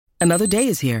Another day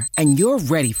is here, and you're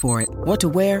ready for it. What to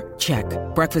wear? Check.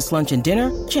 Breakfast, lunch, and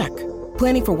dinner? Check.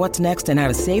 Planning for what's next and how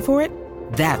to save for it?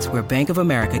 That's where Bank of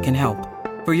America can help.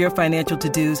 For your financial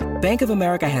to-dos, Bank of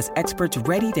America has experts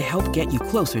ready to help get you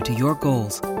closer to your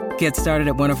goals. Get started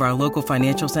at one of our local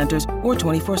financial centers or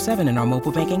 24/7 in our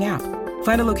mobile banking app.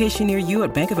 Find a location near you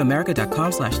at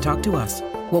bankofamerica.com/talktous.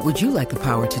 What would you like the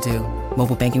power to do?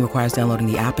 Mobile banking requires downloading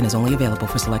the app and is only available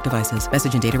for select devices.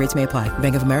 Message and data rates may apply.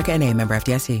 Bank of America N.A., member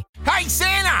FDIC. Hey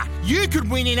Santa, you could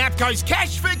win in APCO's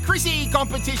Cash for Chrissy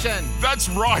competition. That's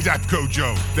right, APCO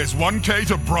Joe. There's 1K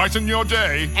to brighten your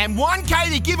day. And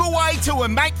 1K to give away to a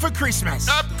mate for Christmas.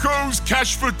 APCO's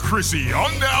Cash for Chrissy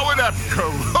on now at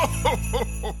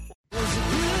APCO.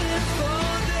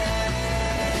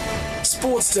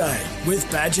 Sportsday with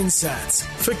Badge and Sats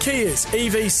for Kia's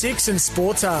EV6 and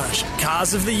Sportage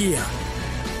Cars of the Year.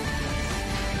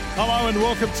 Hello and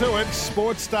welcome to it.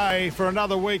 Sports Day for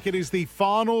another week. It is the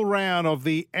final round of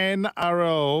the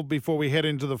NRL before we head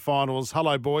into the finals.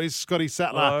 Hello, boys. Scotty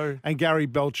Sattler and Gary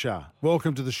Belcher.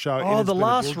 Welcome to the show. Oh, the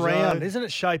last round. Isn't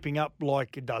it shaping up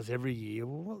like it does every year?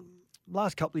 Well,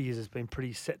 last couple of years has been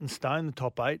pretty set in stone, the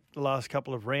top 8, the last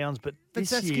couple of rounds. But this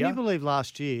year... Can you believe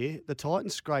last year the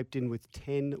Titans scraped in with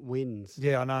 10 wins?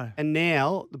 Yeah, I know. And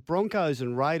now the Broncos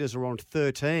and Raiders are on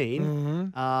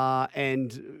 13.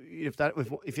 And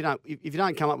if you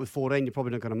don't come up with 14, you're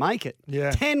probably not going to make it.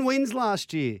 Yeah. 10 wins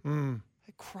last year.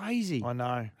 Crazy. I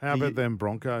know. How about them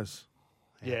Broncos?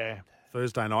 Yeah.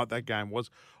 Thursday night, that game was.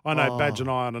 I know Badge and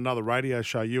I on another radio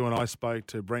show, you and I spoke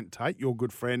to Brent Tate, your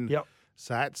good friend. Yep.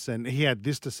 Sats, and he had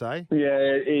this to say. Yeah,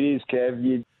 it is, Kev.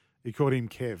 You called him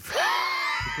Kev.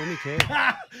 You call me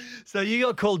Kev. So you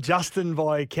got called Justin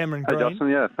by Cameron Green. Hey, Justin,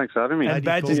 yeah, thanks for having me. And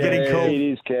Badge is getting called. It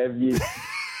is, Kev.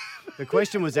 The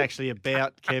question was actually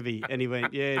about Kevy, and he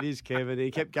went, yeah, it is Kev, and he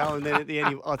kept going. Then at the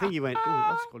end, I think he went, oh,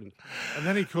 I just called him Kev. And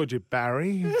then he called you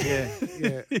Barry.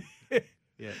 Yeah.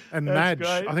 Yeah. And That's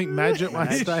Madge. great. I think Madge at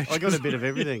one stage. I got a bit of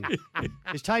everything.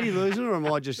 Is Tatey losing, or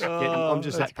am I just getting? I'm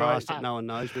just that's that past it. No one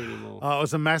knows me anymore. It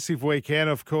was a massive weekend.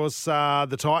 Of course,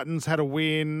 the Titans had a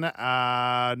win.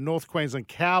 North Queensland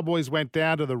Cowboys went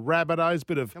down to the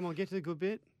Rabbitohs. Come on, get to the good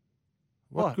bit.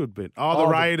 What good bit? Oh, the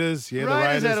Raiders. Yeah, the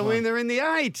Raiders had a win. won. They're in the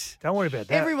 8. Don't worry about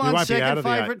that. Everyone's second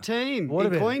favourite team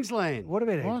in Queensland. What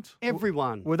about it? What?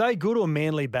 Everyone. Were they good or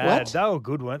Manly bad? What? They were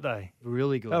good, weren't they?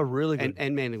 Really good. They were really good.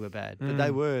 And Manly were bad. But they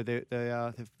were.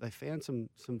 They found some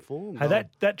form. Hey,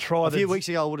 that try a few weeks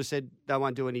ago, I would have said they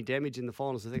won't do any damage in the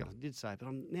finals. I think I did say, but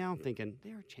I'm thinking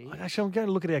they're a chance. Actually, I'm going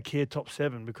to look at our care top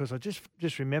 7 because I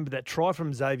just remember that try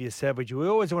from Xavier Savage. We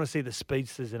always want to see the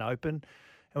speedsters in open.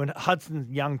 And when Hudson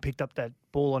Young picked up that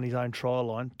ball on his own try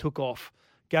line, took off,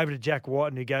 gave it to Jack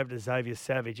White, who gave it to Xavier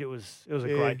Savage. It was a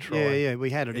great try. Yeah,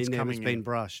 we had it in there. It's been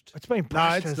brushed. It's been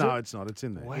brushed. It's not. It's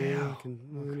in there. Wow. Yeah,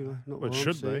 anyway, not Well, it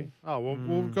should be. Oh, well,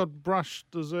 we've got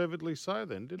brushed deservedly so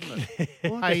then, didn't it?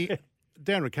 Hey,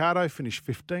 Dan Ricciardo finished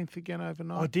 15th again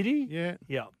overnight. Oh, did he? Yeah.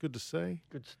 Yeah. Good to see.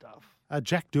 Good stuff.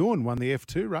 Jack Doohan won the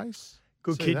F2 race.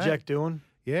 Good See kid, that? Jack Doohan.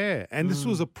 Yeah, and this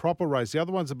was a proper race. The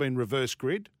other ones have been reverse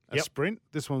grid, a Yep. sprint.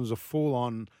 This one was a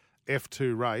full-on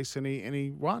F2 race, and he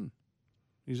won.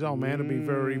 His old man will be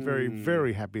very, very,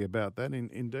 very happy about that,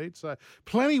 indeed. So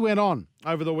plenty went on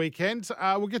over the weekend.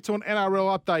 We'll get to an NRL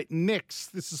update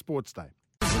next. This is Sports Day.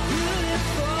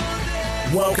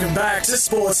 Welcome back to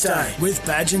Sports Day with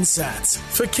Badge and Sats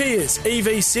for Kia's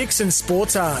EV6 and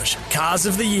Sportage Cars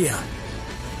of the Year.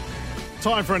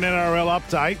 Time for an NRL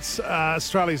update.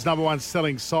 Australia's number one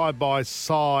selling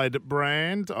side-by-side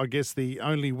brand, I guess the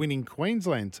only winning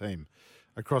Queensland team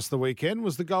across the weekend,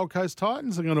 was the Gold Coast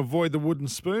Titans. They're going to avoid the wooden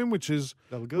spoon, which is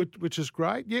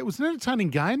great. Yeah, it was an entertaining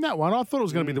game, that one. I thought it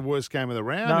was going to be the worst game of the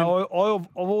round. No, I've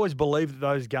always believed that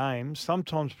those games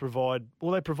sometimes provide a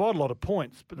lot of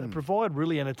points, but they provide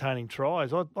really entertaining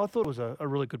tries. I thought it was a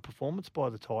really good performance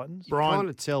by the Titans. Brian, trying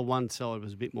to tell one side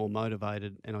was a bit more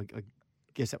motivated, and I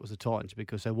guess that was the Titans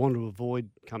because they wanted to avoid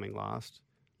coming last.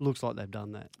 Looks like they've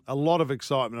done that. A lot of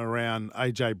excitement around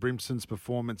AJ Brimson's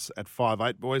performance at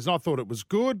 5'8", boys. And I thought it was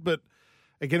good, but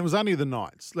again, it was only the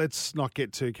Knights. Let's not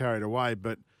get too carried away,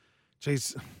 but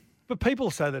geez. But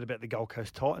people say that about the Gold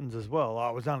Coast Titans as well. Oh,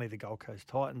 it was only the Gold Coast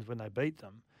Titans when they beat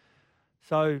them.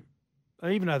 So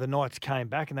even though the Knights came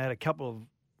back and they had a couple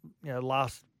of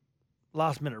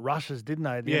last minute rushes, didn't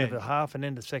they, at the end of the half and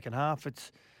end of the second half,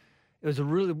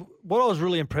 what I was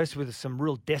really impressed with is some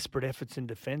real desperate efforts in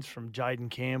defence from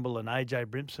Jaden Campbell and AJ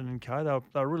Brimson and co.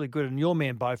 They were really good. And your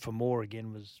man, Bo Famore,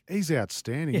 again, was... He's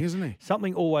outstanding, isn't he?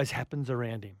 Something always happens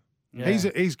around him. Yeah.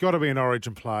 He's got to be an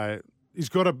Origin player. He's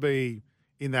got to be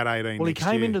in that 18 Well, he next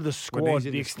came year. into the When squad, he's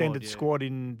in the the extended squad, squad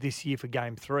in this year for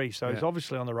Game 3, so he's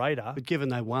obviously on the radar. But given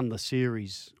they won the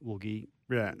series, Woogie,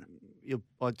 Yeah.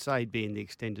 I'd say he'd be in the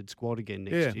extended squad again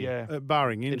next year. Yeah.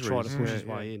 Barring And injuries. try to push his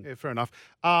way in. Yeah, fair enough.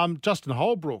 Justin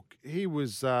Holbrook, he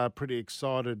was pretty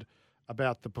excited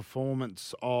about the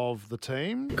performance of the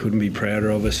team. Couldn't be prouder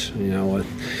of us. We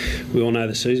all know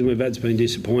the season we've had's been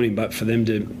disappointing, but for them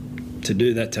to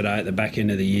do that today at the back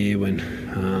end of the year when,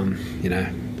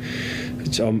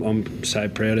 I'm so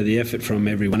proud of the effort from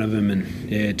every one of them,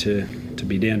 and to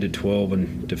be down to 12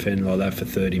 and defend like that for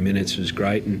 30 minutes was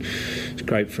great, and it's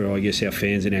great for, I guess, our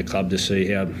fans in our club to see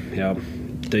how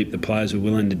deep the players were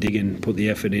willing to dig and put the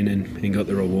effort in and got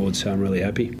the reward, so I'm really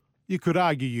happy. You could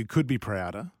argue you could be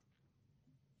prouder.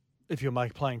 If you're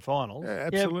playing finals. Yeah,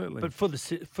 absolutely. But for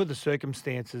the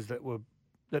circumstances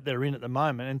that they're in at the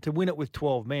moment, and to win it with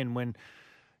 12 men when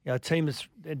a team that's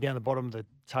down the bottom of the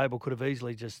table could have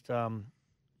easily just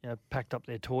packed up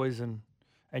their toys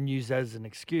and used that as an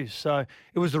excuse. So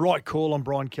it was the right call on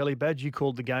Brian Kelly. Badge, you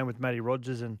called the game with Matty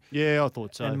Rogers and I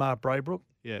thought so. And Mark Braybrook.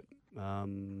 Yeah.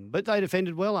 But they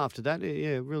defended well after that.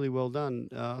 Yeah, really well done.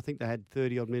 I think they had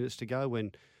 30-odd minutes to go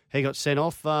when he got sent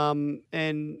off. Just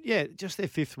their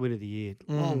 5th win of the year.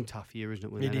 Long, tough year, isn't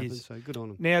it, when that happens? So good on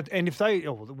them. Now, and if they,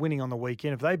 winning on the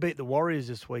weekend, if they beat the Warriors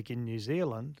this week in New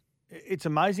Zealand, it's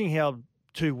amazing how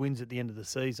 2 wins at the end of the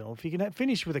season, or if you can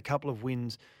finish with a couple of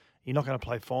wins, you're not going to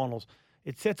play finals.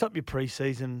 It sets up your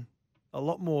pre-season a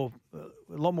lot more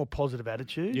positive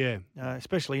attitude. Yeah.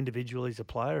 Especially individually as a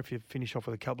player if you finish off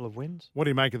with a couple of wins. What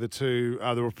do you make of the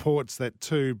reports that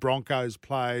 2 Broncos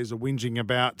players are whinging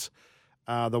about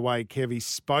the way Kevy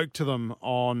spoke to them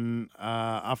on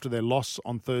after their loss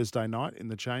on Thursday night in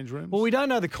the change rooms? Well, we don't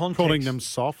know the context. Calling them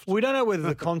soft. We don't know whether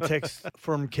the context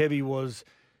from Kevy was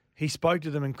he spoke to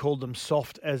them and called them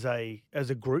soft as a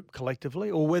group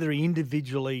collectively, or whether he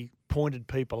individually pointed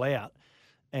people out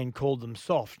and called them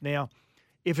soft. Now,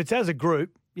 if it's as a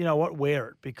group, you know what, wear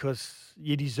it because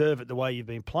you deserve it the way you've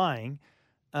been playing.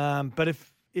 But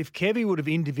if Kevy would have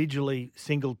individually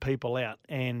singled people out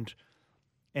and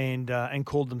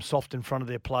called them soft in front of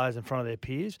their players, in front of their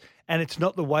peers, and it's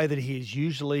not the way that he is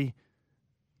usually,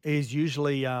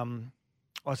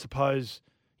 I suppose,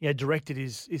 directed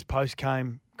his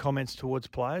post-game comments towards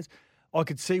players, I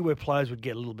could see where players would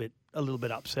get a little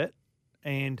bit upset,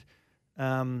 and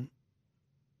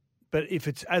but if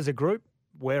it's as a group,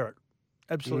 wear it,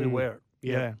 absolutely wear it.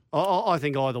 Yeah. I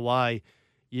think either way,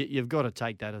 you've got to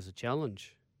take that as a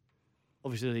challenge.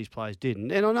 Obviously, these players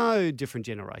didn't. And I know different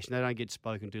generation, they don't get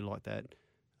spoken to like that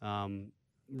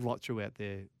right throughout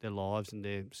their lives and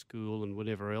their school and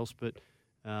whatever else. But,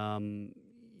 I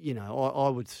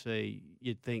would see,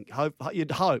 you'd hope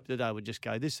that they would just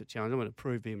go, this is a challenge. I'm going to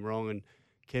prove him wrong. And,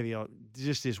 Kevy,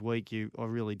 just this week, I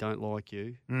really don't like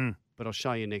you. But I'll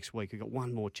show you next week. You've got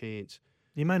one more chance.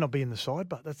 You may not be in the side,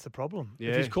 but that's the problem.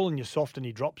 Yeah. If he's calling you soft and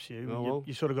he drops you,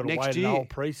 you sort of got to wait the whole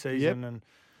pre-season. And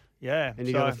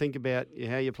you got to think about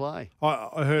how you play.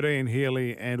 I heard Ian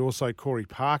Healy and also Corey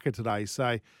Parker today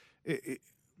say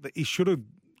that he should have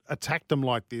attacked them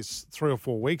like this 3 or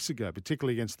 4 weeks ago,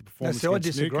 particularly against the performance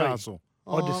against Newcastle.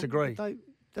 I disagree.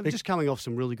 They're just coming off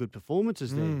some really good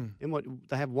performances there. And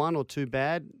they have 1 or 2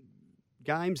 bad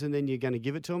games, and then you're going to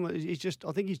give it to him. I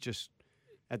think he's just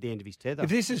at the end of his tether. If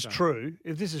this is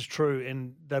true,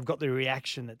 and they've got the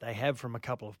reaction that they have from a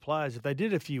couple of players, if they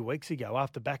did it a few weeks ago on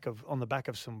the back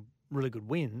of some really good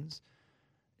wins,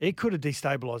 it could have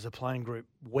destabilised the playing group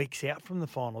weeks out from the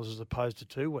finals as opposed to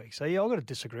 2 weeks. So I've got to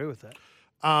disagree with that.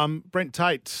 Brent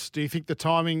Tate, do you think the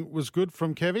timing was good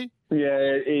from Kevy? Yeah,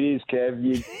 it is,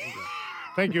 Kev.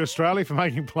 Thank you, Australia, for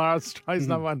making Australia's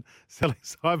number 1 selling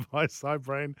side-by-side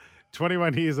brand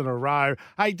 21 years in a row.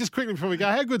 Hey, just quickly before we go,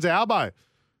 how good's Albo?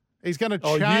 He's going to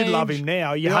change. Oh, you love him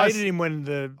now. You hated him when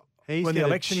the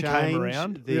election came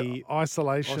around. The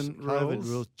isolation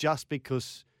rules. Just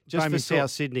for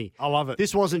South Sydney. I love it.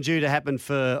 This wasn't due to happen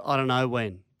for I don't know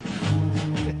when.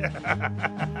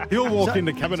 He'll walk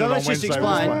into cabinet on Wednesday. Let's just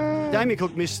explain. Damien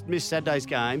Cook missed Saturday's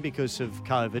game because of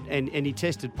COVID, and he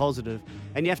tested positive,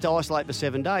 and you have to isolate for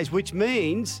 7 days, which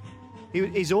means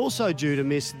he's also due to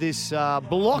miss this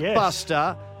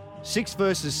blockbuster 6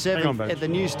 versus 7 at the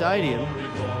new stadium.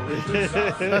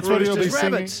 That's what he'll be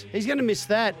singing. He's going to miss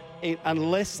that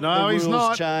unless the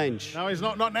rules change. No, he's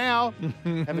not. Not now.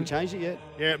 Haven't changed it yet.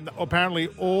 Yeah, apparently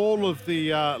all of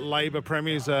the Labor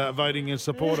premiers are voting in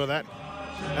support of that,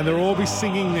 and they'll all be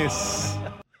singing this.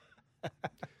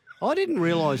 I didn't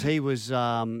realise he was.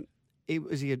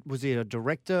 Was he a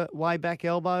director way back,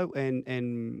 Elbow,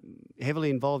 and heavily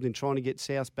involved in trying to get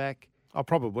South back Oh,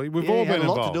 probably. We've Yeah, all you had been a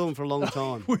lot involved. to do them for a long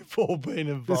time. We've all been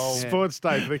This involved. is Sports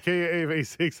Day for the Kia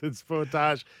EV6 and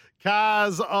Sportage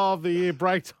Cars of the Year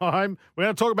break time. We're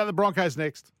going to talk about the Broncos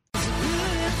next.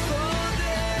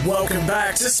 Welcome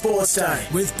back to Sports Day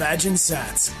with Badge and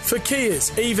Sats for Kia's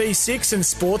EV6 and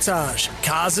Sportage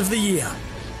Cars of the Year.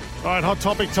 All right, hot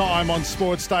topic time on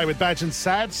Sports Day with Badge and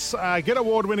Sats. Get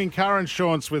award-winning car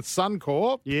insurance with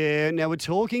Suncorp. Yeah, now we're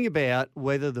talking about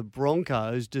whether the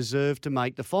Broncos deserve to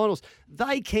make the finals.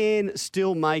 They can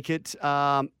still make it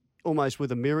almost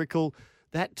with a miracle.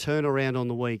 That turnaround on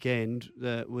the weekend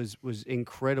was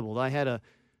incredible. They had a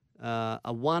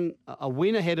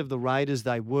win ahead of the Raiders,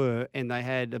 they were, and they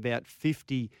had about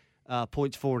 50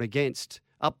 points for and against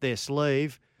up their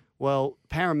sleeve. Well,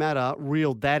 Parramatta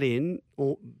reeled that in,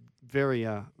 all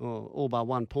by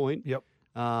 1 point. Yep.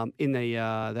 In the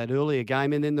that earlier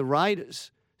game, and then the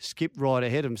Raiders skipped right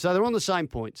ahead of them. So they're on the same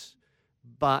points,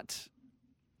 but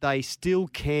they still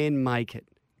can make it.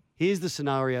 Here's the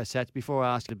scenario, Sats, before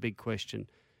I ask you the big question.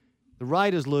 The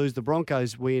Raiders lose, the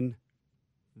Broncos win,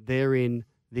 they're in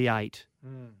the 8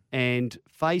 and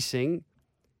facing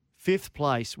 5th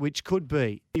place, which could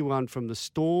be anyone from the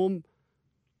Storm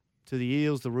to the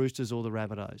Eels, the Roosters, or the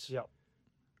Rabbitohs. Yep.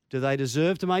 Do they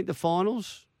deserve to make the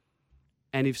finals?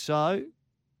 And if so,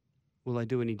 will they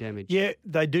do any damage? Yeah,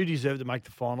 they do deserve to make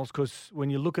the finals because when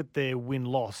you look at their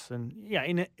win-loss, and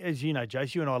as you know,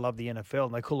 Jace, you and I love the NFL,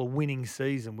 and they call a winning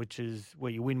season, which is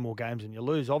where you win more games than you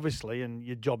lose, obviously, and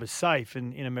your job is safe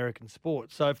in American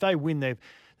sports. So if they win, they've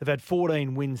had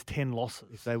 14 wins, 10 losses.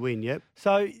 If they win, yep.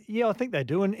 So, yeah, I think they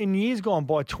do. And in years gone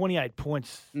by, 28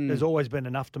 points has always been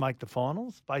enough to make the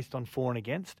finals based on for and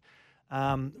against.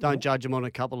 Don't judge them on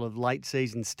a couple of late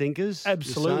season stinkers.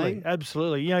 Absolutely,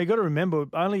 absolutely. You know, you got to remember,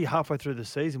 only halfway through the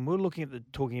season, we're looking at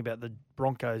talking about the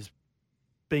Broncos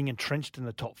being entrenched in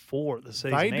the top 4 at the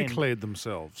season They end. declared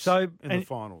themselves in the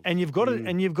finals, and you've got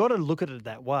to look at it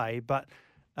that way. But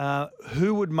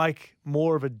who would make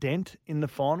more of a dent in the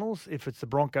finals if it's the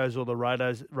Broncos or the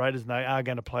Raiders? Raiders, and they are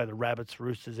going to play the Rabbits,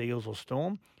 Roosters, Eels, or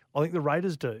Storm. I think the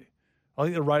Raiders do. I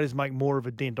think the Raiders make more of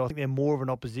a dent. I think they're more of an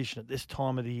opposition at this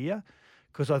time of the year.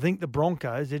 Because I think the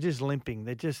Broncos, they're just limping.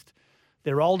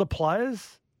 Their older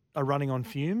players are running on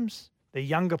fumes. Their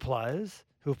younger players,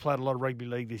 who have played a lot of rugby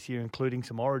league this year, including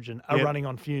some Origin, are running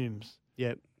on fumes.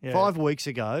 Yep. Yeah. 5 weeks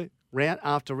ago,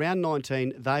 after round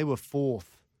 19, they were 4th.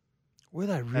 Were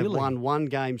they really? They've won 1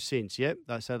 game since. Yep.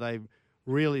 So they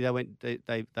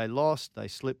lost. They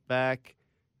slipped back.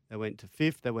 They went to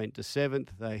 5th. They went to 7th.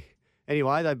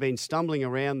 Anyway, they've been stumbling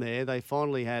around there. They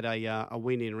finally had a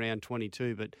win in round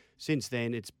 22, but since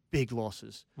then it's big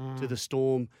losses to the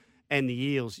Storm and the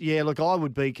Eels. Yeah, look, I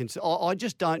would be concerned. I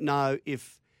just don't know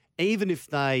even if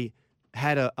they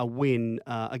had a win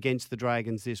against the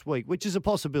Dragons this week, which is a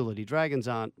possibility. Dragons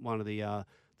aren't one of the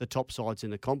top sides in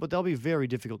the comp, but they'll be very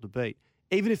difficult to beat.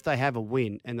 Even if they have a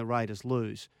win and the Raiders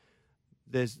lose,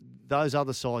 there's those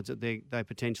other sides that they're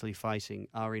potentially facing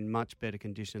are in much better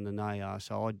condition than they are.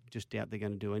 So I just doubt they're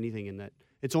going to do anything in that.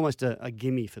 It's almost a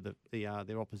gimme for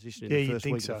their opposition in the first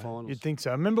week of the finals. You'd think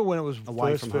so. I remember when it was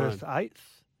Away first, from 8th.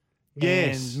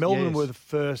 Yes. And Melbourne yes. were the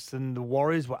first and the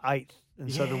Warriors were 8th.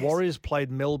 And so the Warriors played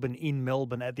Melbourne in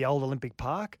Melbourne at the old Olympic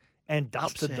Park and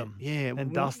dusted them. Yeah.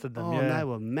 And dusted them, and they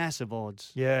were massive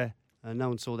odds. Yeah. No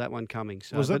one saw that one coming.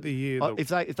 So, was that the year? If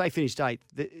they finished 8th,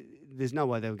 there's no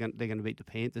way they're going to beat the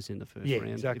Panthers in the first round.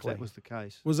 Exactly. If that was the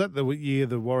case. Was that the year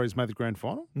the Warriors made the grand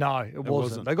final? No, it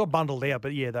wasn't. They got bundled out,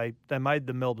 but they made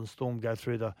the Melbourne Storm go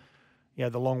through the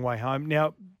long way home.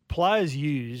 Now, players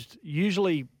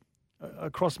usually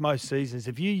across most seasons,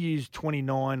 if you use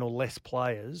 29 or less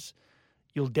players,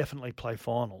 you'll definitely play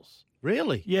finals.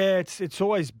 Really? Yeah, it's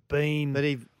always been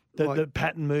the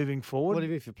pattern moving forward. What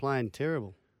if you're playing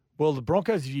terrible? Well, the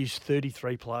Broncos have used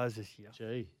 33 players this year.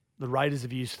 Gee. The Raiders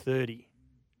have used 30.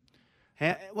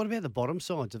 What about the bottom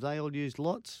sides? Have they all used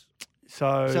lots?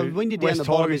 So when you're down West the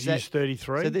bottom, Tigers used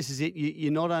 33. So this is it.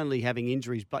 You're not only having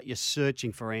injuries, but you're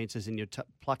searching for answers and you're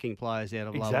plucking players out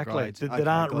of lower grades. That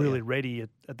aren't really ready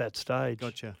at that stage.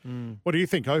 Gotcha. What do you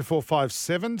think?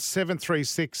 0457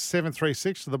 736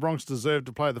 736. Do the Bronx deserve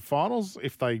to play the finals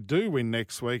if they do win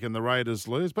next week and the Raiders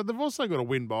lose? But they've also got to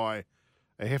win by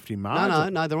a hefty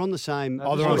margin. No, they're on the same. they're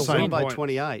on the same by point.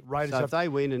 28. Raiders so if they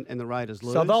win and the Raiders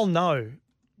lose, so they'll know.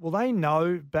 Will they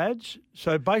know, Badge?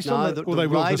 So based on they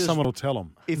will because someone will tell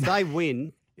them. If they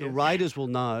win, the Raiders will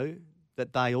know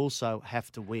that they also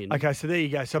have to win. Okay, so there you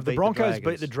go. So if the Broncos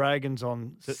beat the Dragons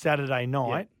on Saturday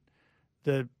night,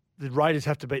 the Raiders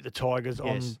have to beat the Tigers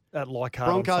at Leichhardt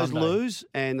Broncos on Sunday. lose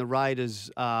and the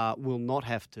Raiders will not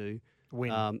have to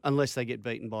win unless they get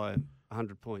beaten by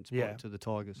 100 points Yeah. to the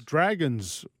Tigers.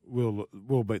 Dragons will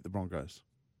beat the Broncos.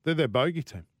 They're their bogey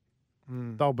team.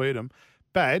 They'll beat them.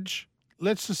 Badge,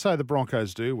 let's just say the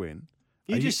Broncos do win.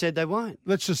 You just said they won't.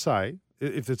 Let's just say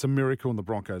if it's a miracle and the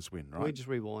Broncos win, Can we right? just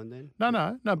rewind then?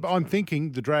 No, but I'm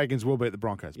thinking the Dragons will beat the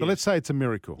Broncos. But Yeah. let's say it's a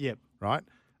miracle, Yep. right?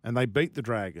 And they beat the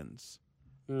Dragons.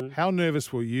 How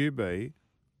nervous will you be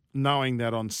knowing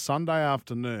that on Sunday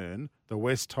afternoon, the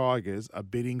West Tigers are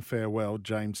bidding farewell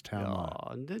Jamestown Knight?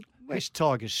 Oh, the West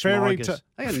Tigers, Very Schmigers.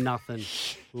 They got nothing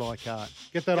like that.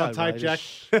 Get that on Go tape,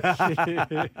 Raiders.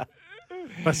 Jack.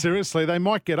 But seriously, they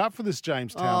might get up for this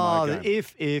Jamestown Knight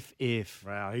game. If.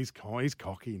 Wow, he's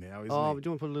cocky now, isn't Oh, he? do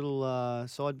you want to put a little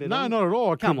side bet No, on? not at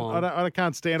all. Come on. I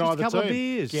can't stand Just a either couple of team.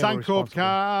 beers. Gamble Suncorp responsibly.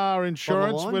 Car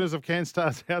Insurance, line. winners of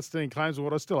CanStar's outstanding claims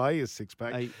award. I still owe you a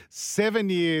six-pack. Hey. 7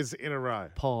 years in a row.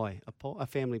 A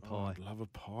family Oh, pie. I'd love a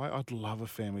pie. I'd love a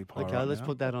family pie. Okay, right let's now.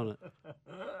 put that on it.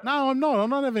 No, I'm not. I'm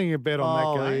not having a bet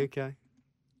on that game. Okay.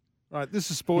 Right,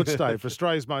 this is Sports Day for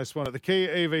Australia's most wanted. The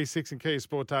Kia EV6 and Kia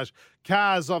Sportage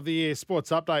Cars of the Year.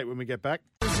 Sports update when we get back.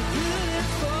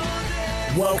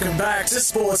 Welcome back to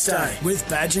Sports Day with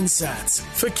Badge and Sats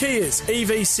for Kia's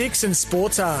EV6 and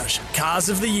Sportage Cars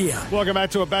of the Year. Welcome back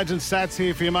to a Badge and Sats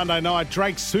here for your Monday night.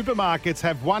 Drake's Supermarkets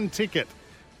have one ticket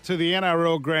to the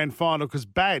NRL Grand Final because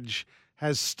Badge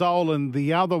has stolen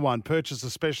the other one. Purchase a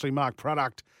specially marked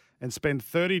product and spend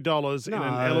 $30 in an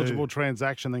No. eligible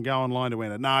transaction, then go online to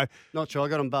win it. No. Not sure. I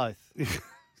got them both.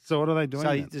 So what are they doing So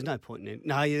then? there's no point in it.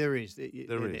 No, yeah, there is. They're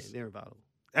is. They're available.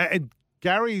 And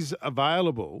Gary's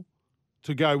available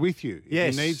to go with you if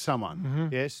Yes. you need someone,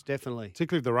 Yes, definitely.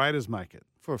 particularly if the Raiders make it.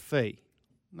 For a fee.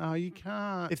 No, you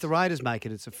can't. If the Raiders make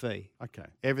it, it's a fee. Okay.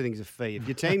 Everything's a fee. If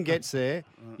your team gets there,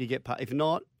 you get paid. If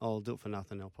not, I'll do it for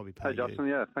nothing. I'll probably pay Hey, you. Justin.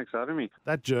 Yeah, thanks for having me.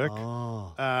 That jerk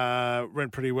Oh.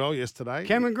 went pretty well yesterday.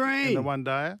 Cameron In Green. the one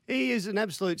day. He is an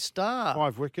absolute star.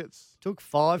 5 wickets. Took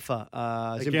 5 for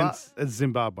Against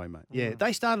Zimbabwe, mate. Yeah,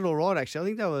 they started all right, actually. I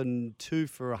think they were 2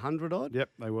 for 100 odd. Yep,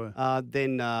 they were.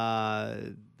 Then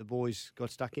the boys got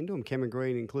stuck into him. Cameron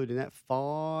Green included in that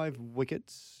 5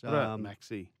 wickets. What about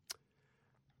Maxi?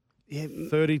 Yeah,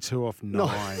 32 off 9. no,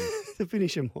 to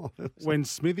finish him off. When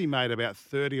Smithy made about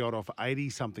 30 odd off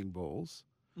 80-something balls,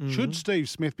 should Steve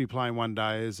Smith be playing one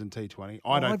days and T20?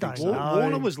 I don't think so. know.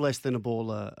 Warner was less than a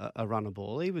ball, a runner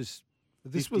ball. He was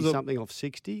This was a, something off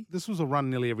 60. this was a run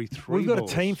nearly every 3 We've got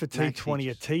balls. a team for Maxi T20,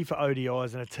 a team for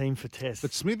ODIs, and a team for Tests.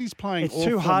 But Smithy's playing It's all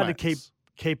too hard to formats.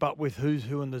 keep up with who's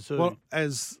who in the zoo. Well,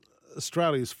 as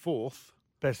Australia's fourth,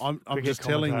 Best I'm cricket just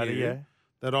telling commentator, you yeah.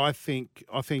 that I think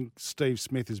Steve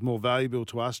Smith is more valuable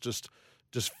to us just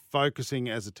focusing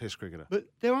as a Test cricketer. But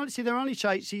they're only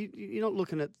chasing. You're not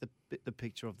looking at the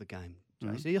picture of the game,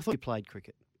 Jason. I thought you played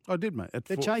cricket. I did, mate. At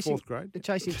They're chasing 4th grade. They're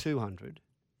chasing 200.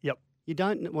 Yep. You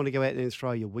don't want to go out there and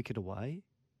throw your wicket away.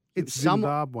 It's Some-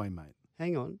 Zimbabwe, mate.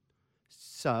 Hang on.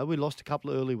 So we lost a couple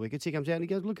of early wickets. He comes out and he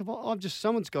goes, "Look,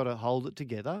 someone's got to hold it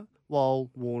together while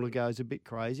Warner goes a bit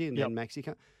crazy and then Maxi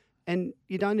comes." And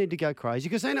you don't need to go crazy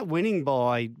because they end up winning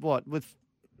by what? With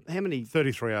how many?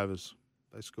 33 overs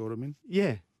they scored him in.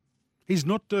 Yeah. He's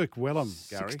not Dirk Wellham,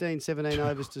 Gary. 16, 17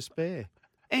 overs to spare.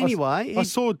 Anyway, I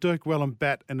saw Dirk Wellham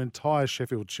bat an entire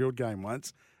Sheffield Shield game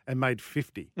once and made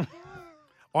 50.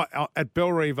 At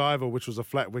Belrive Oval, which was a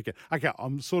flat wicket. Okay,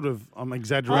 I'm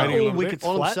exaggerating a all little wickets bit.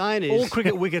 All I'm flat. saying is- all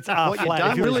cricket wickets are What you flat.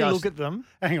 don't If you really really just- look at them,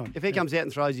 Hang on. if he comes out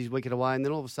and throws his wicket away and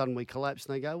then all of a sudden we collapse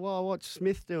and they go, "Well, what's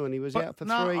Smith doing? He was But out for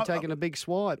no, 3, taking a big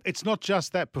swipe." It's not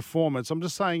just that performance. I'm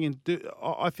just saying,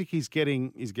 I think he's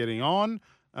getting on,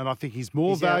 and I think he's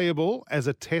more He's our- valuable as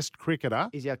a Test cricketer.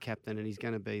 He's our captain and he's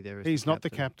going to be there. As He's not the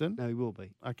captain. No, he will be.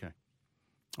 Okay.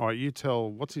 All right, you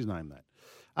tell, what's his name, that?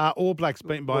 All Blacks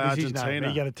beaten by what is his Argentina. name? Are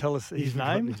you going to tell us his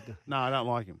name? No, I don't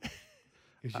like him.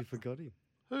 Because you forgot him.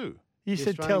 Who? You The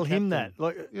said Australian tell him captain. that.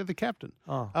 Like, Yeah, the captain.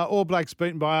 oh. All Blacks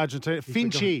beaten by Argentina.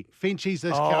 Finchy. Finchy's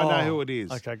this I know who it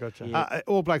is. Okay, gotcha.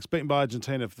 All Blacks beaten by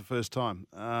Argentina for the first time.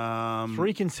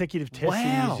 3 consecutive tests in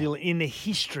Wow. New Zealand in the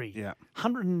history. Yeah.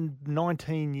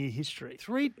 119-year history.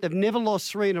 3. They've never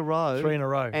lost 3 in a row. 3 in a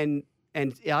row. And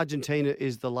Argentina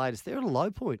is the latest. They're at a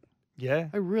low point. Yeah.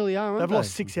 They really are, aren't They've they?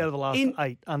 lost 6 out of the last In-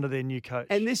 8 under their new coach.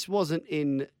 And this wasn't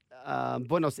in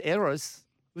Buenos Aires.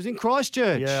 It was in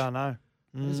Christchurch. yeah, I know.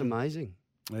 It was amazing.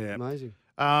 Yeah. Amazing.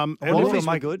 I And wonder All if of he'll these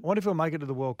were make good. I wonder if he'll make it to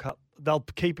the World Cup. They'll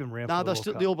keep him around No, for the they'll World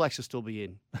still, Cup. the All Blacks will still be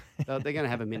in. They're going to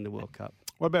have him in the World Cup.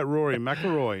 what about Rory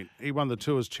McIlroy? He won the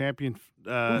Tour's championship. Is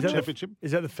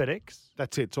that the FedEx?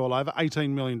 That's it. It's all over.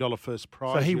 $18 million first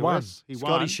prize. So he US. won. He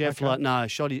Scotty won. Scheffler, no,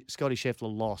 Scotty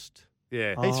Scheffler lost.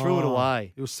 Yeah. He threw it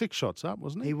away. He was 6 shots up,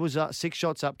 wasn't he? He was 6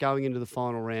 shots up going into the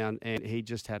final round, and he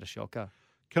just had a shocker.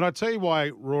 Can I tell you why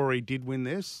Rory did win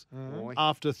this? Why?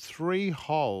 After 3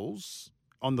 holes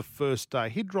on the first day,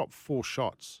 he dropped 4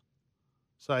 shots.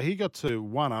 So he got to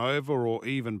 1 over or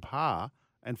even par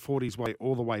and fought his way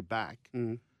all the way back.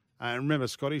 And remember,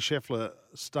 Scotty Scheffler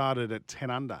started at 10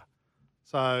 under.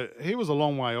 So he was a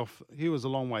long way off. He was a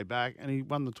long way back, and he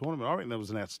won the tournament. I reckon that was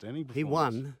an outstanding performance. He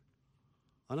won.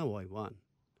 I know why he won.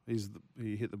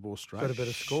 He hit the ball straight. Got a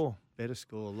better score. Better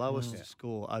score. Lowest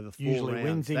score over 4 Usually rounds.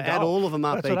 wins in They add golf. all of them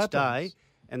up That's what each day, happens.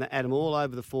 and they add them all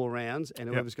over the 4 rounds, and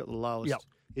whoever's got the lowest Yep.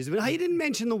 is the winner. Hey, you didn't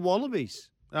mention the Wallabies.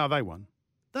 Oh, they won.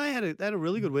 They had a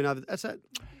really good win over. That's that.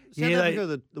 South Yeah,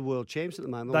 Africa are the world champs at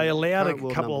the moment. They allowed Current a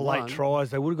world couple of number late one.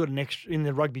 tries. They would have got an extra in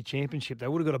the rugby championship. They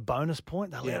would have got a bonus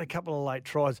point. They allowed a couple of late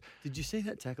tries. Did you see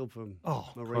that tackle from Oh,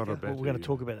 Marika? well, we're going to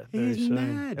talk about it He very is soon.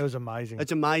 mad. It was amazing.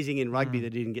 It's amazing in rugby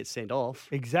that he didn't get sent off,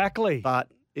 Exactly.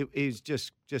 but he's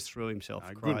just threw himself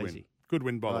Good crazy. win. Good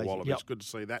win by the Crazy. Wallabies. Yep. Good to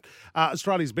see that.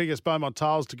 Australia's biggest Beaumont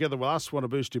Tiles together with us want to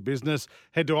boost your business.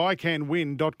 Head to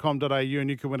iCanWin.com.au and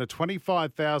you can win a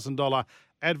 $25,000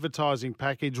 advertising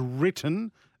package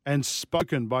written and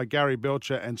spoken by Gary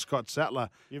Belcher and Scott Sattler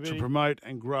to promote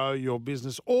and grow your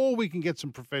business. Or we can get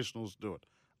some professionals to do it.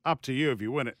 Up to you if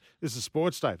you win it. This is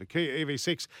Sportsday for Kia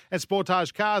EV6 at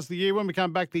Sportage Cars of the Year. When we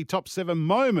come back, the top 7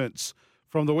 moments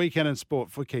from the weekend in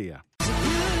sport for Kia.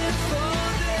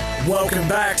 Welcome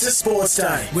back to Sports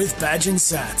Day with Badge and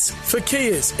Sats for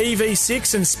Kia's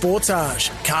EV6 and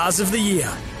Sportage Cars of the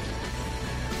Year.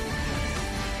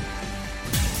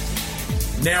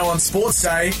 Now on Sports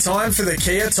Day, time for the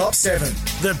Kia Top 7.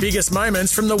 The biggest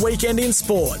moments from the weekend in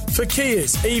sport for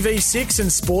Kia's EV6 and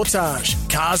Sportage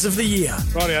Cars of the Year.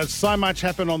 Rightio, so much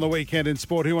happened on the weekend in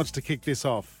sport. Who wants to kick this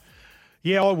off?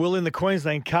 Yeah, I will in the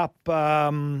Queensland Cup.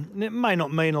 It may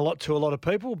not mean a lot to a lot of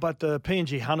people, but the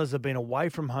PNG Hunters have been away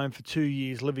from home for 2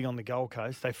 years living on the Gold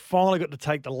Coast. They finally got to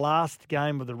take the last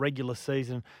game of the regular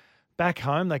season back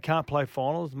home. They can't play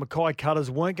finals. Mackay Cutters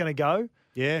weren't going to go.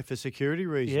 Yeah, for security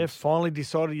reasons. Yeah, finally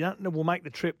decided, we'll make the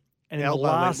trip. And in the Albo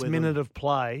went last with minute them. of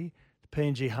play, the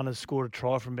PNG Hunters scored a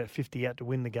try from about 50 out to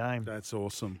win the game. That's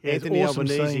awesome. Yeah, it's Anthony awesome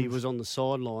Albanese scenes. was on the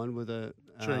sideline with a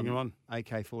Cheering him on.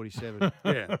 AK-47.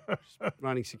 Yeah.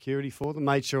 Running security for them,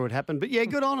 made sure it happened. But yeah,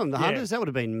 good on them. The Hunters, that would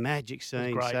have been magic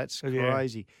scenes. great. That's Yeah.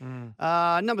 crazy.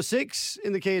 Number 6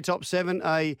 in the Kia Top 7,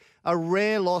 a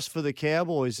rare loss for the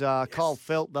Cowboys. Kyle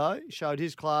Felt, though, showed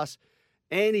his class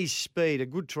and his speed. A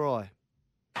good try.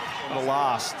 The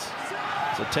last.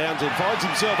 So Townsend finds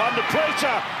himself under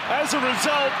pressure. As a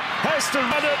result, has to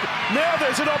run it. Now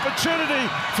there's an opportunity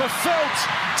for Felt.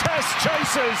 Tass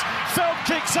chases. Felt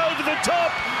kicks over the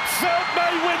top. Felt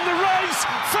may win the race.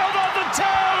 Felt on the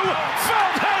toe.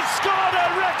 Felt has scored a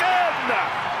reckon.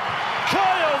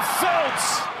 Kyle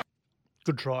Felt.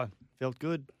 Good try. Felt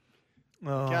good.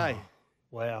 Oh, Okay.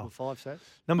 Wow. Number 5, Sats.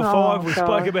 Number 5, we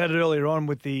spoke about it earlier on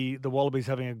with the Wallabies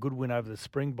having a good win over the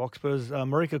Springboks, but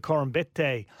Marika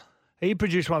Korombete, he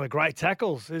produced one of the great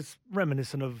tackles. It's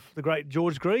reminiscent of the great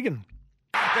George Gregan.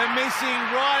 They're missing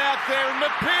right out there, and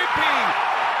Mapipi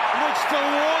looks to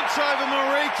launch over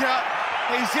Marika.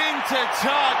 He's into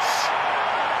touch.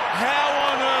 How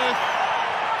on earth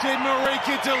did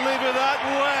Marika deliver that?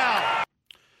 Wow.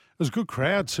 It was a good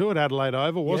crowd too at Adelaide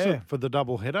Oval, wasn't it, for the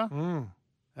double header? Mm.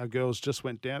 Our girls just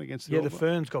went down against the Yeah, All the Blacks.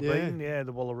 Ferns got beaten. Yeah,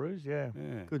 the Wallaroos, yeah.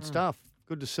 Good stuff.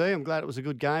 Good to see. I'm glad it was a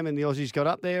good game and the Aussies got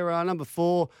up there. Number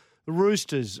 4, the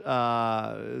Roosters.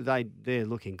 They're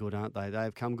looking good, aren't they?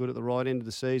 They've come good at the right end of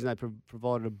the season. They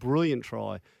provided a brilliant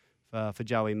try for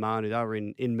Joey Manu. They were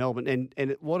in Melbourne.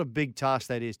 And what a big task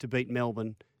that is to beat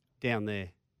Melbourne down there.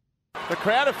 The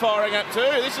crowd are firing up too.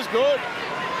 This is good.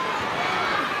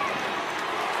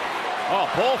 Oh,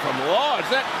 ball from Lodge.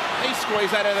 He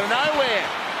squeezed that out of nowhere.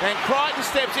 And Crichton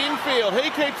steps infield. He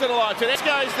keeps it alive. Tedesco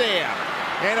goes there.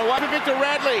 And away for Victor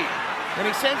Radley. And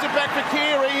he sends it back for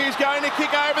Keary, who's going to kick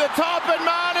over the top. And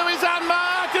Manu is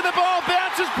unmarked and the ball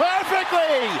bounces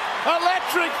perfectly.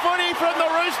 Electric footy from the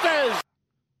Roosters.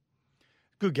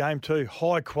 Good game too.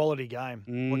 High quality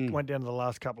game. Went down to the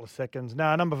last couple of seconds.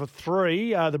 Now, number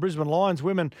 3, the Brisbane Lions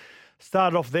women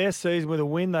started off their season with a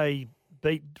win. They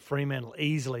beat Fremantle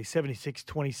easily,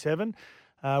 76-27,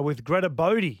 with Greta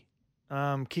Bodie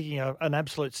kicking an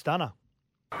absolute stunner.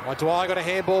 Dwyer got a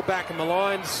handball back and the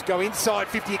Lions go inside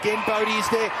 50 again. Bodie is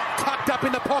there, tucked up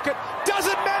in the pocket.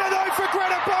 Doesn't matter though for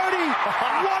Greta Bodie.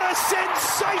 What a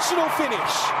sensational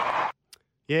finish.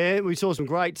 Yeah, we saw some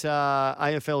great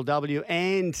AFLW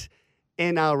and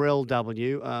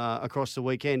NRLW across the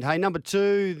weekend. Hey, number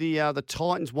 2, the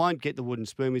Titans won't get the wooden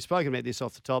spoon. We've spoken about this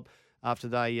off the top after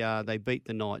they beat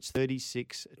the Knights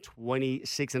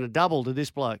 36-26 and a double to this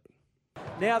bloke.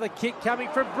 Now the kick coming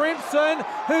from Brimson,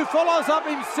 who follows up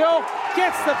himself,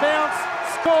 gets the bounce,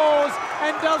 scores,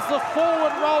 and does the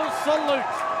forward roll salute.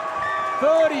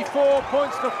 34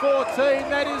 points to 14.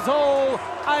 That is all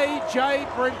AJ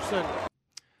Brimson.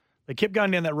 They kept going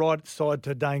down that right side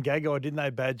to Dane Gagai, didn't they,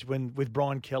 Badge, with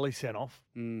Brian Kelly sent off?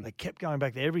 They kept going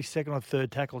back there every second or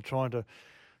third tackle trying to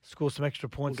score some extra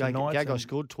points. Gagai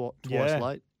scored twice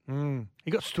late.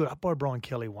 He got stood up by Brian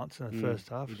Kelly once in the first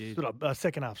half. He did.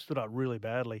 Second half, stood up really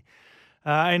badly.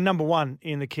 And number one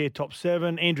in the Care Top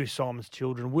 7, Andrew Simon's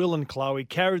children, Will and Chloe,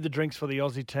 carried the drinks for the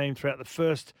Aussie team throughout the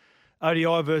first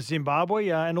ODI versus Zimbabwe,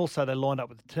 and also they lined up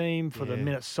with the team for the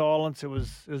minute silence. It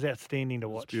was outstanding to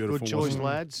watch. Beautiful, good choice,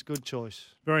 lads. Good choice.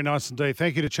 Very nice indeed.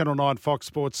 Thank you to Channel 9, Fox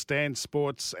Sports, Stan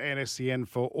Sports and SEN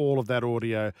for all of that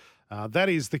audio. That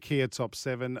is the Kia Top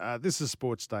 7. This is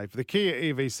Sportsday for the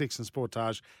Kia EV6 and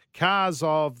Sportage Cars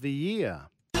of the Year.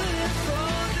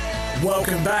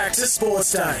 Welcome back to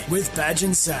Sports Day with Badge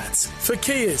and Sats for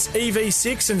Kia's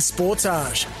EV6 and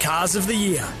Sportage Cars of the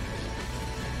Year.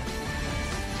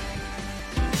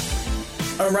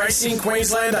 A Racing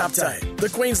Queensland update. The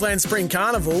Queensland Spring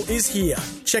Carnival is here.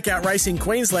 Check out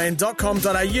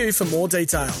racingqueensland.com.au for more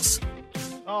details.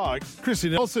 Oh, Chrissy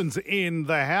Nelson's in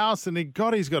the house and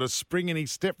he's got a spring in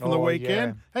his step from the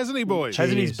weekend. Hasn't he, boys?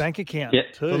 Hasn't his bank account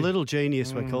too. The little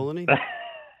genius, we're calling him.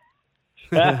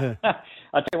 I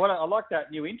tell you what, I like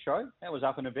that new intro. That was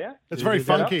up and about. It's very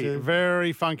funky,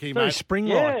 very funky, It's very mate.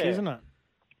 spring-like, isn't it?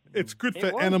 It's good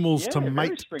for animals to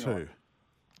mate to.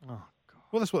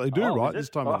 Well, that's what they do, right, this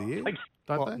time of the year,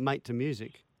 don't they? Mate to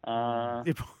music. What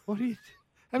do you...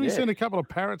 Have you seen a couple of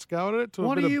parrots go at it to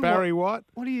a bit of Barry White?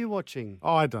 What are you watching?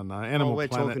 Oh, I don't know. Animal we're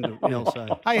Planet. talking to Nelson.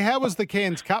 Hey, how was the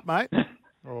Cairns Cup, mate?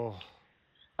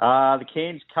 The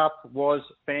Cairns Cup was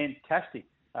fantastic.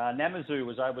 Namazu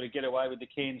was able to get away with the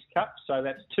Cairns Cup, so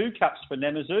that's 2 cups for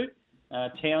Namazu,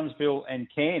 Townsville and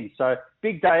Cairns. So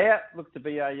big day out. Looked to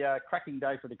be a cracking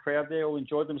day for the crowd there. All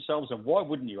enjoyed themselves, and why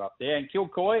wouldn't you up there? And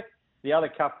Kilcoy, the other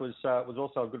cup was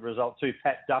also a good result too.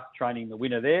 Pat Duff training the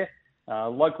winner there.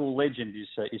 Local legend is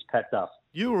Pat Duff.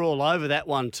 You were all over that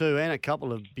one too, and a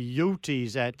couple of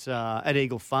beauties at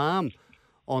Eagle Farm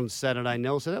on Saturday,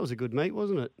 Nelson. That was a good meet,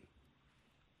 wasn't it?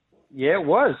 Yeah, it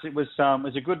was. It was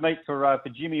a good meet for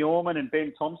Jimmy Orman and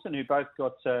Ben Thompson, who both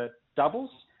got doubles.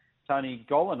 Tony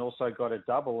Gollan also got a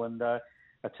double, and I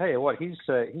tell you what, his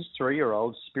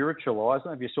 3-year-old Spiritualised.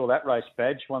 I don't know if you saw that race,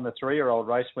 Badge. Won the 3-year-old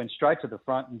race, went straight to the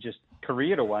front and just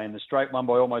careered away in the straight. Won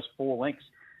by almost 4 lengths.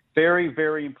 Very,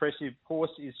 very impressive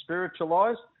horse is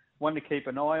Spiritualised. One to keep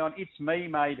an eye on. It's Me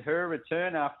made her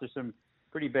return after some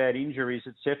pretty bad injuries,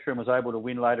 etc., and was able to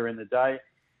win later in the day.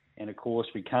 And, of course,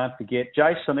 we can't forget,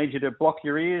 Jace, I need you to block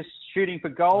your ears, Shooting for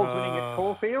Gold, winning at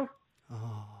Caulfield.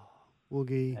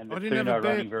 Woogie. And Matuno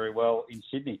running very well in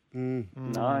Sydney.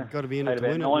 No. Got to be in Paid it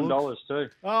to about win it, $9 too.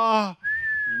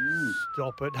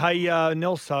 Stop it. Hey,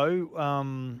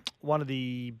 Nelso, one of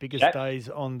the biggest days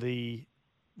on the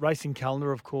racing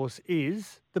calendar, of course,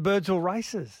 is the Birdsville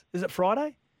races. Is it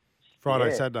Friday?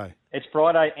 Friday, Saturday. It's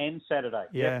Friday and Saturday.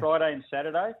 Yeah. Friday and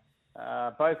Saturday.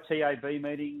 Both TAB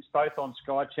meetings, both on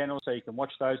Sky Channel, so you can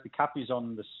watch those. The Cup is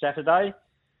on the Saturday.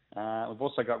 We've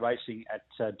also got racing at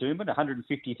Doomben,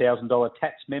 $150,000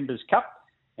 Tats Members Cup,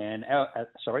 and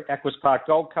Aquas Park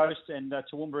Gold Coast and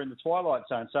Toowoomba in the Twilight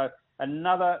Zone. So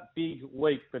another big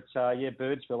week, but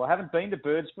Birdsville. I haven't been to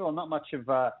Birdsville. I'm not much of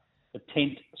a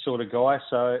tent sort of guy,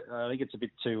 so I think it's a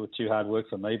bit too hard work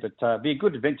for me, but be a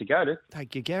good event to go to.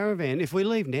 Take your caravan. If we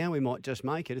leave now, we might just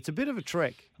make it. It's a bit of a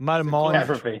trek. Mate of mine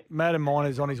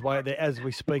is on his way out there as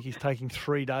we speak. He's taking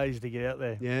 3 days to get out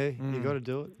there. Yeah, you got to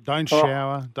do it. Don't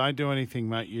shower. Don't do anything,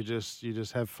 mate. You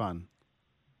just have fun.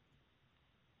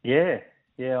 Yeah,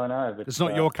 I know. But it's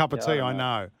not your cup of tea, I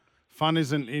know. Fun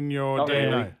isn't in your Not DNA.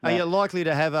 really, no. Are you likely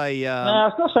to have a... No,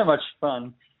 it's not so much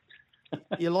fun.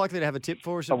 You're likely to have a tip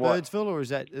for us at Birdsville, or is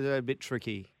that a bit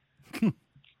tricky? Funny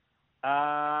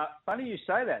you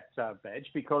say that,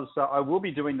 Badge, because I will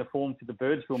be doing the form for the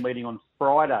Birdsville meeting on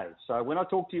Friday. So when I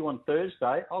talk to you on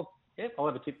Thursday, I'll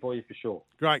have a tip for you for sure.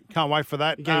 Great. Can't wait for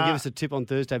that. You're going to give us a tip on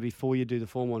Thursday before you do the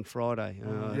form on Friday.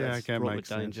 Okay, makes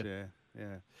sense, danger.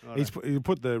 Yeah. He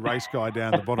put the race guy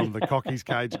down the bottom of the cockies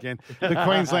cage again. The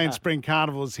Queensland Spring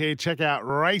Carnival is here. Check out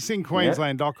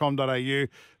racingqueensland.com.au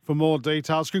for more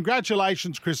details.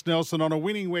 Congratulations, Chris Nelson, on a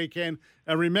winning weekend.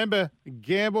 And remember,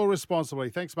 gamble responsibly.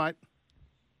 Thanks, mate.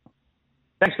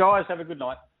 Thanks, guys. Have a good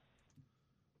night.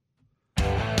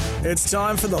 It's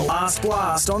time for the last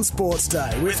blast on Sports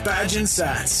Day with Badge and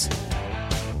Sats.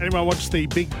 Anyone watch the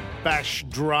big Bash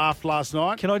draft last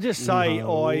night. Can I just say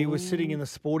I was sitting in the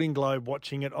Sporting Globe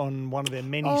watching it on one of their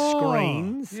many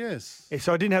screens. Yes. Yeah,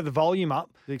 so I didn't have the volume up.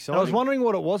 And I was wondering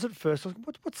what it was at first. I was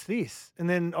like, what's this? And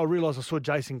then I realised I saw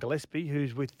Jason Gillespie,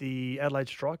 who's with the Adelaide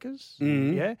Strikers.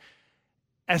 Mm-hmm. Yeah.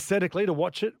 Aesthetically, to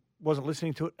watch it, wasn't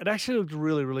listening to it. It actually looked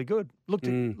really, really good. Looked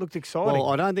exciting. Well,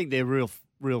 I don't think they're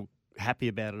real happy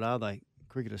about it, are they?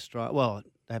 Cricket Australia. Well,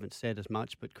 they haven't said as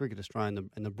much, but Cricket Australia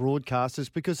and the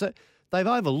broadcasters, because they've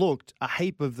overlooked a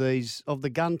heap of the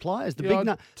gun players. The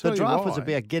draft was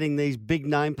about getting these big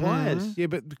name players. Mm-hmm. Yeah,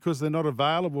 but because they're not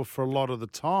available for a lot of the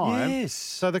time. Yes.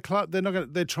 So the club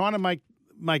they're trying to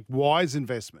make wise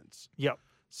investments. Yep.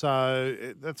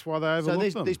 So that's why they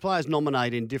overlook them. These players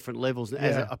nominate in different levels.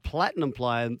 As a platinum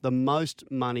player, the most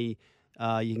money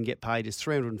you can get paid is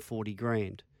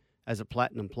 $340,000 as a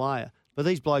platinum player. But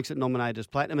these blokes that nominated as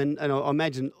platinum, and I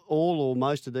imagine all or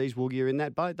most of these, Woogie, are in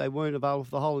that boat. They weren't available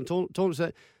for the whole tournament.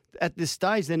 So at this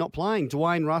stage, they're not playing.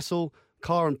 Dwayne Russell,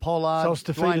 Kyron Pollard, So it's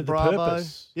defeated Dwayne the Bravo.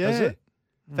 purpose, has it?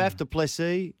 Faf du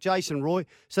Plessis, Jason Roy.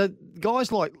 So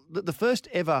guys like the first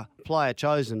ever player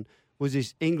chosen was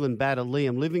this England batter,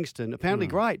 Liam Livingstone. Apparently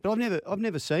great, but I've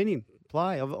never seen him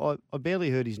play. I barely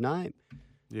heard his name.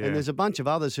 Yeah. And there's a bunch of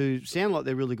others who sound like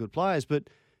they're really good players, but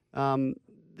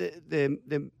they're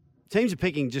teams are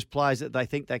picking just players that they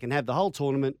think they can have the whole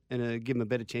tournament and give them a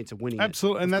better chance of winning.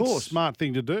 Absolutely, and of that's course. a smart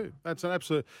thing to do. That's an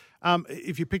absolute.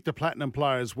 If you picked a platinum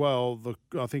player as well,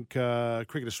 I think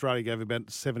Cricket Australia gave about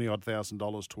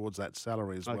 $70,000 towards that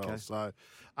salary as well. So,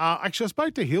 actually, I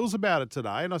spoke to Hills about it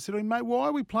today, and I said to him, mate, why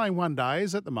are we playing one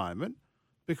days at the moment?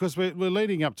 Because we're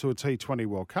leading up to a T20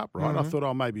 World Cup, right? I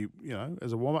thought, maybe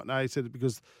as a warm up. No, he said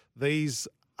because these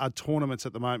are tournaments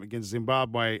at the moment against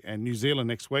Zimbabwe and New Zealand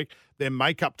next week. They're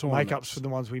make-up tournaments. Make-ups for the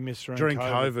ones we missed during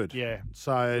COVID. Yeah.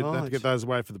 So they have to get those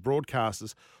away for the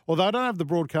broadcasters. Although I don't know if the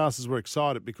broadcasters were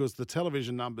excited because the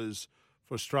television numbers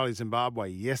for Australia-Zimbabwe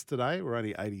yesterday were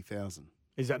only 80,000.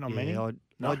 Is that not many? I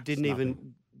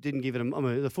didn't give it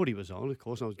the footy was on, of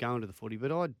course, and I was going to the footy,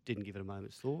 but I didn't give it a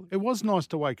moment's thought. It was nice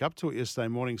to wake up to it yesterday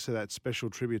morning, see that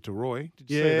special tribute to Roy. Did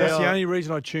you see That's that? the only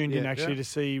reason I tuned in, actually, to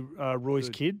see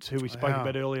Roy's kids, who we spoke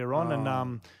about earlier on,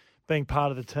 and being part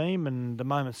of the team and the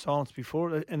moment's silence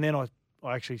before it. And then I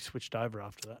actually switched over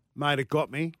after that. Mate, it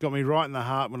got me right in the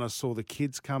heart when I saw the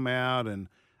kids come out and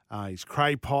his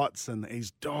cray pots and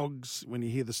his dogs. When you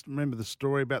hear remember the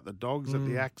story about the dogs at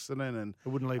the accident, and it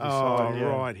wouldn't leave his side.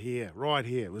 Yeah. right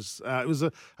here. It was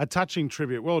a touching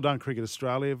tribute. Well done, Cricket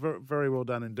Australia. Very, very well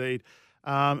done indeed.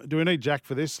 Do we need Jack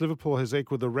for this? Liverpool has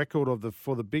equalled the record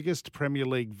for the biggest Premier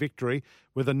League victory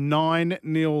with a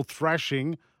 9-0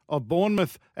 thrashing of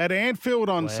Bournemouth at Anfield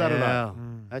on Saturday.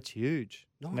 That's huge.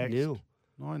 9-0.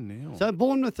 9-0. So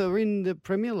Bournemouth are in the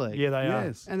Premier League. Yeah, they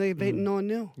are. And they're beaten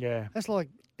 9-0. Yeah. It's like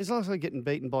getting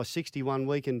beaten by 61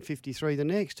 week and 53 the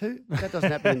next, too. That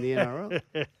doesn't happen in the NRL.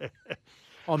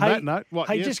 On that note,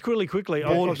 just quickly,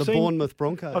 Bournemouth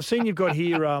Broncos. I've seen you've got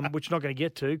here, which we're not going to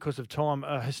get to because of time,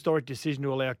 a historic decision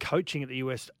to allow coaching at the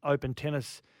US Open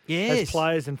tennis as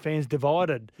players and fans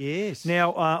divided. Yes.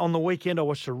 Now, on the weekend, I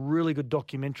watched a really good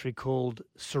documentary called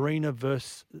Serena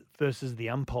versus the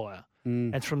Umpire.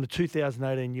 And it's from the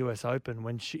 2018 US Open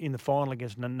when she, in the final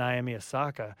against Naomi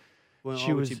Osaka,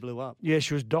 she blew up. Yeah,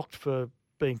 she was docked for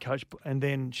being coached, and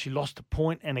then she lost a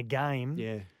point and a game.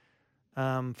 Yeah.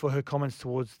 For her comments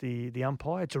towards the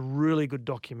umpire. It's a really good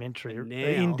documentary, an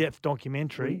in-depth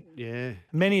documentary. Yeah.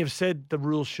 Many have said the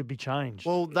rules should be changed.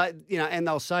 Well, and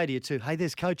they'll say to you too, hey,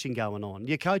 there's coaching going on.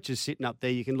 Your coach is sitting up there.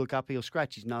 You can look up, he'll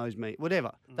scratch his nose,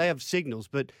 whatever. They have signals,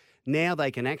 but now they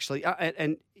can actually,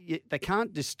 they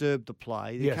can't disturb the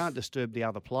play. They can't disturb the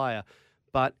other player.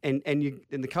 But and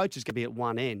the coach is going to be at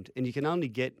one end, and you can only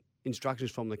get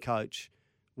instructions from the coach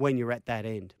when you're at that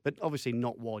end, but obviously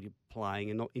not while you're playing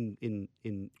and not in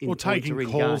or taking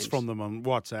calls games. from them on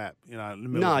WhatsApp.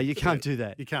 No, you can't do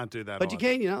that. You can't do that. But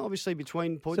either. you can, obviously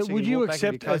between points. So would you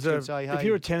accept if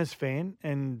you're a tennis fan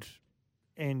and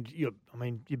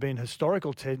you've been a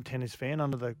historical tennis fan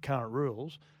under the current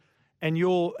rules, and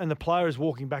the player is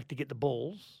walking back to get the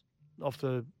balls off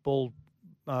the ball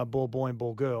boy and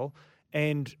ball girl,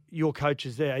 and your coach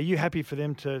is there. Are you happy for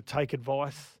them to take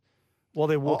advice while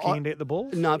they're walking in to get the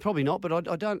balls? No, probably not, but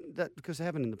I don't, because they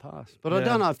haven't in the past. But I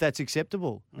don't know if that's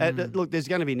acceptable. Look, there's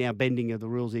going to be now bending of the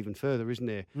rules even further, isn't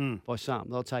there, by some.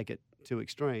 They'll take it to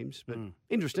extremes, but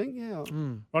interesting, yeah.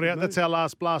 Right, that's our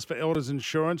last blast for Elders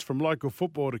Insurance. From local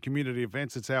football to community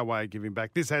events, it's our way of giving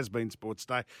back. This has been Sports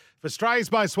Day. For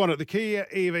Australia's most wanted, the Kia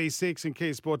EV6 and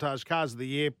Kia Sportage Cars of the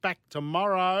Year. Back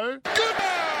tomorrow.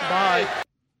 Bye.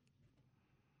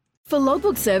 For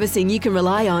logbook servicing you can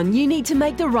rely on, you need to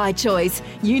make the right choice.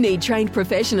 You need trained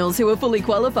professionals who are fully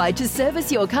qualified to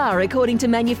service your car according to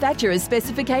manufacturer's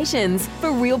specifications.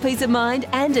 For real peace of mind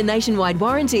and a nationwide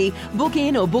warranty, book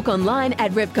in or book online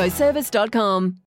at repcoservice.com.